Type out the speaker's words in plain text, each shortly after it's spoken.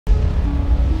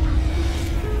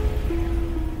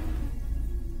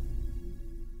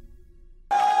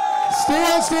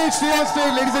stay on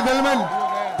stage, ladies and gentlemen.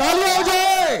 तालियां हो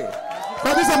जाए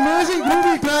for this amazing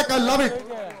groovy track. I love it.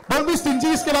 Don't be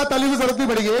stingy. इसके बाद तालियों की जरूरत नहीं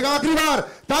पड़ेगी. एक आखिरी बार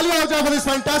तालियां हो जाए for this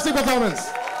fantastic performance.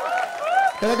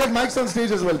 Can I get mics on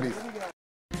stage as well, please?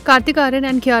 Kartik Aaryans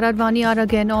and Kiara Advani are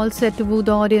again all set to woo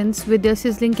the audience with their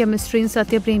sizzling chemistry in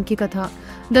Satyaprem Ki Katha.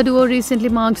 The duo recently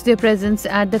marked their presence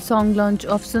at the song launch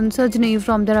of Sun Sajni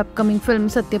from their upcoming film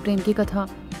Satyaprem Ki Katha.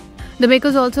 The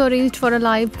makers also arranged for a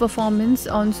live performance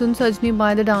on Sun Sajni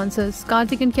by the dancers.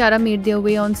 Kartik and Kiara made their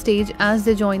way on stage as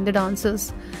they joined the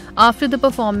dancers. After the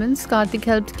performance, Kartik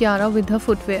helped Kiara with her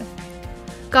footwear.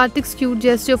 Kartik's cute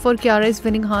gesture for Kiara is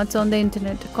winning hearts on the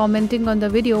internet. Commenting on the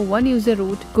video, one user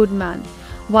wrote, "Good man,"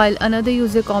 while another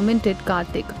user commented,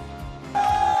 "Kartik."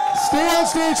 Stay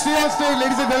on stage,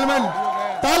 ladies and gentlemen.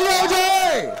 तालियां हो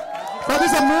जाए for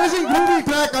this amazing groovy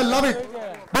track. I love it.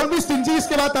 Don't be stingy.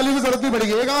 इसके बाद तालियों की जरूरत नहीं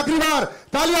पड़ेगी. एक आखिरी बार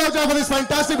तालियां हो जाए for this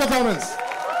fantastic performance.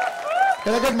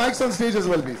 Can I get mics on stage as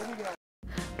well, please?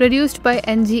 Produced by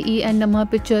NGE and Namha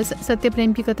Pictures,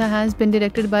 Satyaprem Ki Katha has been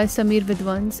directed by Sameer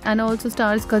Vidwans and also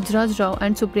stars Gajraj Rao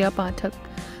and Supriya Pathak.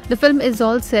 The film is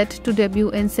all set to debut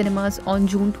in cinemas on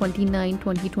June 29,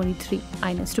 2023.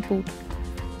 INS report.